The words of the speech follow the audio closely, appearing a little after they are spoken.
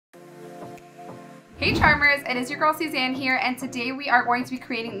Hey Charmers, it is your girl Suzanne here, and today we are going to be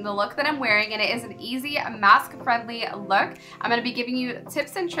creating the look that I'm wearing, and it is an easy mask-friendly look. I'm going to be giving you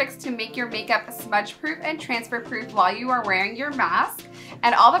tips and tricks to make your makeup smudge-proof and transfer-proof while you are wearing your mask.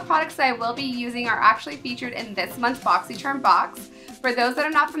 And all the products that I will be using are actually featured in this month's Boxycharm box. For those that are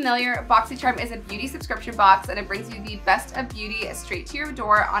not familiar, Boxycharm is a beauty subscription box, and it brings you the best of beauty straight to your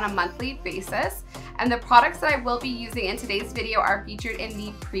door on a monthly basis. And the products that I will be using in today's video are featured in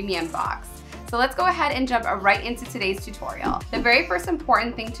the premium box. So let's go ahead and jump right into today's tutorial. The very first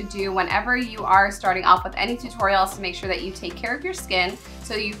important thing to do whenever you are starting off with any tutorial is to make sure that you take care of your skin.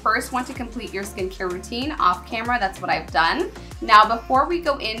 So you first want to complete your skincare routine off camera. That's what I've done. Now, before we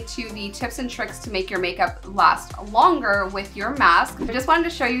go into the tips and tricks to make your makeup last longer with your mask, I just wanted to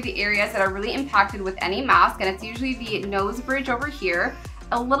show you the areas that are really impacted with any mask, and it's usually the nose bridge over here,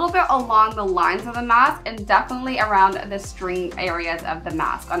 a little bit along the lines of the mask, and definitely around the string areas of the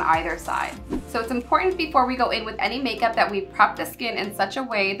mask on either side. So it's important before we go in with any makeup that we prep the skin in such a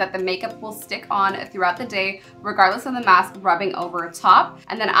way that the makeup will stick on throughout the day regardless of the mask rubbing over top.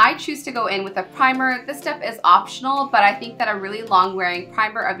 And then I choose to go in with a primer. This step is optional, but I think that a really long wearing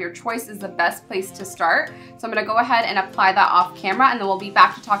primer of your choice is the best place to start. So I'm going to go ahead and apply that off camera, and then we'll be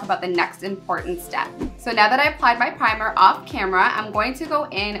back to talk about the next important step. So now that I applied my primer off camera, I'm going to go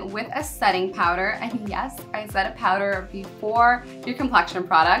in with a setting powder. And yes, I said a powder before your complexion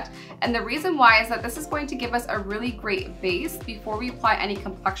product. And the reason why is that this is going to give us a really great base before we apply any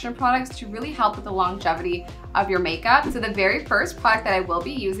complexion products to really help with the longevity of your makeup. So the very first product that I will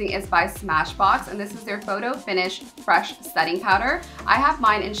be using is by Smashbox, and this is their Photo Finish Fresh Setting Powder. I have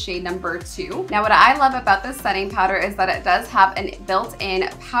mine in shade number 2. Now what I love about this setting powder is that it does have a built-in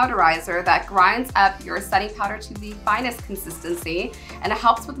powderizer that grinds up your setting powder to the finest consistency, and it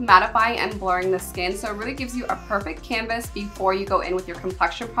helps with mattifying and blurring the skin. So it really gives you a perfect canvas before you go in with your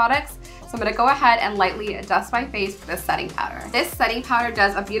complexion products. So I'm going to go ahead and lightly dust my face with this setting powder. This setting powder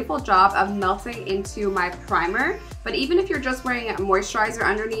does a beautiful job of melting into my primer, but even if you're just wearing a moisturizer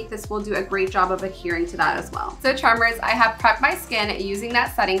underneath, this will do a great job of adhering to that as well. So Charmers, I have prepped my skin using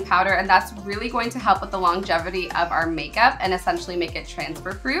that setting powder, and that's really going to help with the longevity of our makeup and essentially make it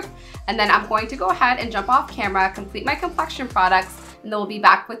transfer proof. And then I'm going to go ahead and jump off camera, complete my complexion products, and then we'll be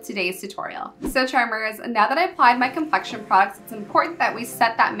back with today's tutorial. So Charmers, now that I applied my complexion products, it's important that we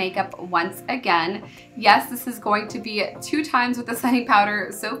set that makeup once again. Yes, this is going to be 2 times with the setting powder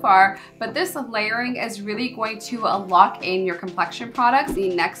so far, but this layering is really going to lock in your complexion products.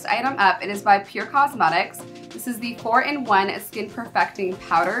 The next item up, it is by Pure Cosmetics. This is the 4-in-1 Skin Perfecting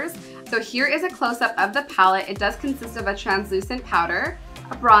Powders. So here is a close-up of the palette. It does consist of a translucent powder,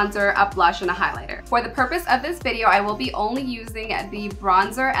 a bronzer, a blush, and a highlighter. For the purpose of this video, I will be only using the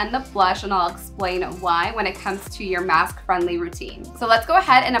bronzer and the blush, and I'll explain why when it comes to your mask-friendly routine. So let's go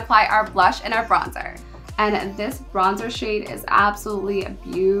ahead and apply our blush and our bronzer. And this bronzer shade is absolutely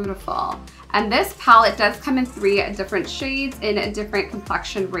beautiful. And this palette does come in 3 different shades in different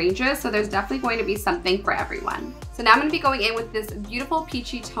complexion ranges, so there's definitely going to be something for everyone. So now I'm going to be going in with this beautiful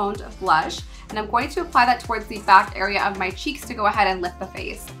peachy toned blush, and I'm going to apply that towards the back area of my cheeks to go ahead and lift the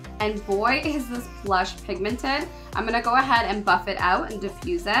face. And boy, is this blush pigmented. I'm going to go ahead and buff it out and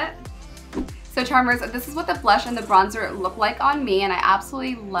diffuse it. So Charmers, this is what the blush and the bronzer look like on me, and I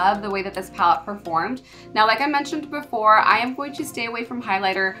absolutely love the way that this palette performed. Now, like I mentioned before, I am going to stay away from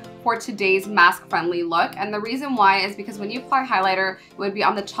highlighter for today's mask-friendly look, and the reason why is because when you apply highlighter, it would be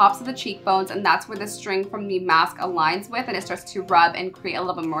on the tops of the cheekbones, and that's where the string from the mask aligns with, and it starts to rub and create a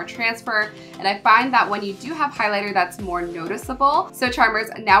little bit more transfer. And I find that when you do have highlighter, that's more noticeable. So Charmers,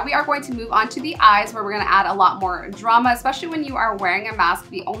 now we are going to move on to the eyes, where we're going to add a lot more drama, especially when you are wearing a mask.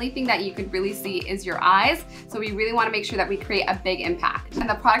 The only thing that you could really see is your eyes, so we really want to make sure that we create a big impact. And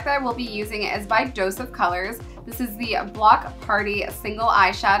the product that I will be using is by Dose of Colors. This is the Block Party Single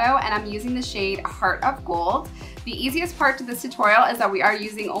Eyeshadow, and I'm using the shade Heart of Gold. The easiest part to this tutorial is that we are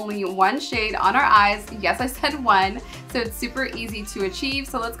using only 1 shade on our eyes. Yes, I said 1, so it's super easy to achieve.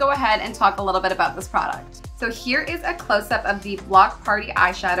 So let's go ahead and talk a little bit about this product. So here is a close-up of the Block Party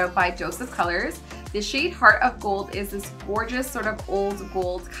Eyeshadow by Dose of Colors. The shade Heart of Gold is this gorgeous sort of old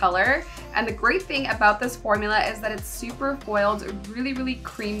gold color, and the great thing about this formula is that it's super foiled, really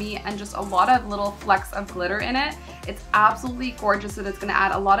creamy, and just a lot of little flecks of glitter in it. It's absolutely gorgeous, and it's going to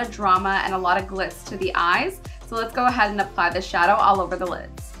add a lot of drama and a lot of glitz to the eyes. So let's go ahead and apply the shadow all over the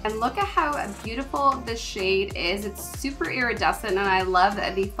lids. And look at how beautiful this shade is. It's super iridescent and I love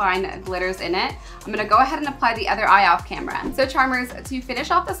the fine glitters in it. I'm gonna go ahead and apply the other eye off camera. So charmers, to finish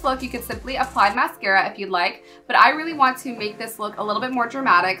off this look, you could simply apply mascara if you'd like, but I really want to make this look a little bit more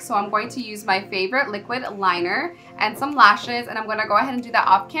dramatic, so I'm going to use my favorite liquid liner and some lashes, and I'm gonna go ahead and do that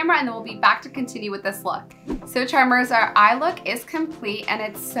off camera, and then we'll be back to continue with this look. So charmers, our eye look is complete, and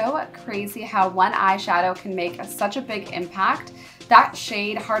it's so crazy how one eyeshadow can make such a big impact. That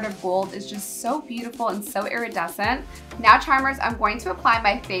shade, Heart of Gold, is just so beautiful and so iridescent. Now charmers, I'm going to apply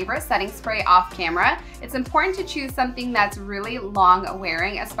my favorite setting spray off camera. It's important to choose something that's really long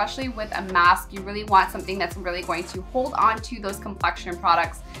wearing, especially with a mask. You really want something that's really going to hold on to those complexion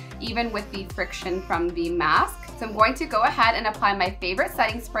products, even with the friction from the mask. So I'm going to go ahead and apply my favorite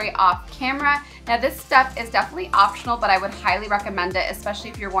setting spray off camera. Now this step is definitely optional, but I would highly recommend it,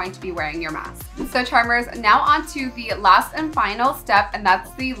 especially if you're going to be wearing your mask. So charmers, now on to the last and final step, and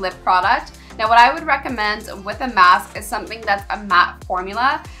that's the lip product. Now what I would recommend with a mask is something that's a matte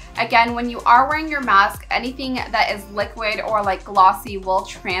formula. Again, when you are wearing your mask, anything that is liquid or like glossy will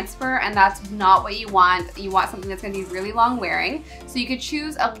transfer, and that's not what you want. You want something that's going to be really long wearing. So you could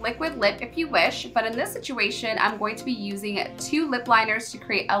choose a liquid lip if you wish, but in this situation, I'm going to be using 2 lip liners to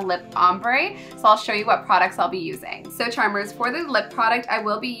create a lip ombre. So I'll show you what products I'll be using. So charmers, for the lip product, I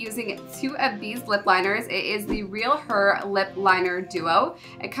will be using 2 of these lip liners. It is the RealHer Lip Liner Duo.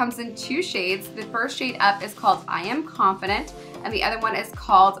 It comes in 2 shades. The first shade up is called I Am Confident, and the other one is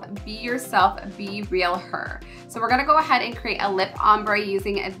called Be Yourself, Be Real Her. So we're gonna go ahead and create a lip ombre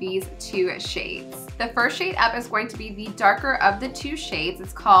using these 2 shades. The first shade up is going to be the darker of the 2 shades.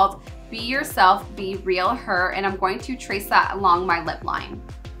 It's called Be Yourself, Be Real Her, and I'm going to trace that along my lip line.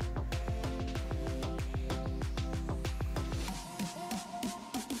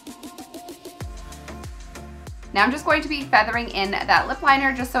 Now I'm just going to be feathering in that lip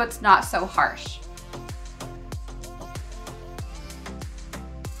liner just so it's not so harsh.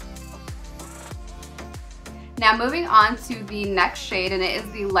 Now moving on to the next shade, and it is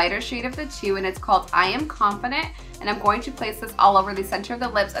the lighter shade of the 2, and it's called I Am Confident, and I'm going to place this all over the center of the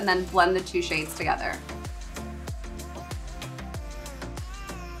lips and then blend the 2 shades together.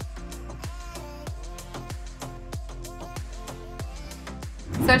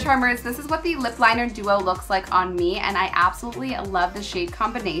 So charmers, this is what the lip liner duo looks like on me, and I absolutely love the shade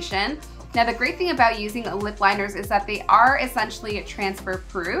combination. Now the great thing about using lip liners is that they are essentially transfer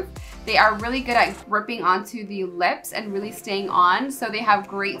proof. They are really good at gripping onto the lips and really staying on, so they have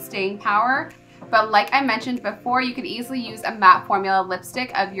great staying power. But like I mentioned before, you could easily use a matte formula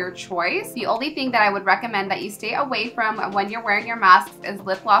lipstick of your choice. The only thing that I would recommend that you stay away from when you're wearing your masks is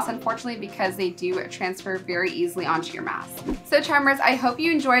lip gloss, unfortunately, because they do transfer very easily onto your mask. So charmers, I hope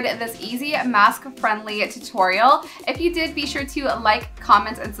you enjoyed this easy mask-friendly tutorial. If you did, be sure to like,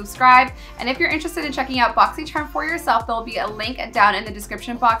 comment, and subscribe. And if you're interested in checking out Boxycharm for yourself, there'll be a link down in the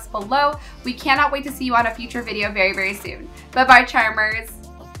description box below. We cannot wait to see you on a future video very, very soon. Bye-bye, charmers.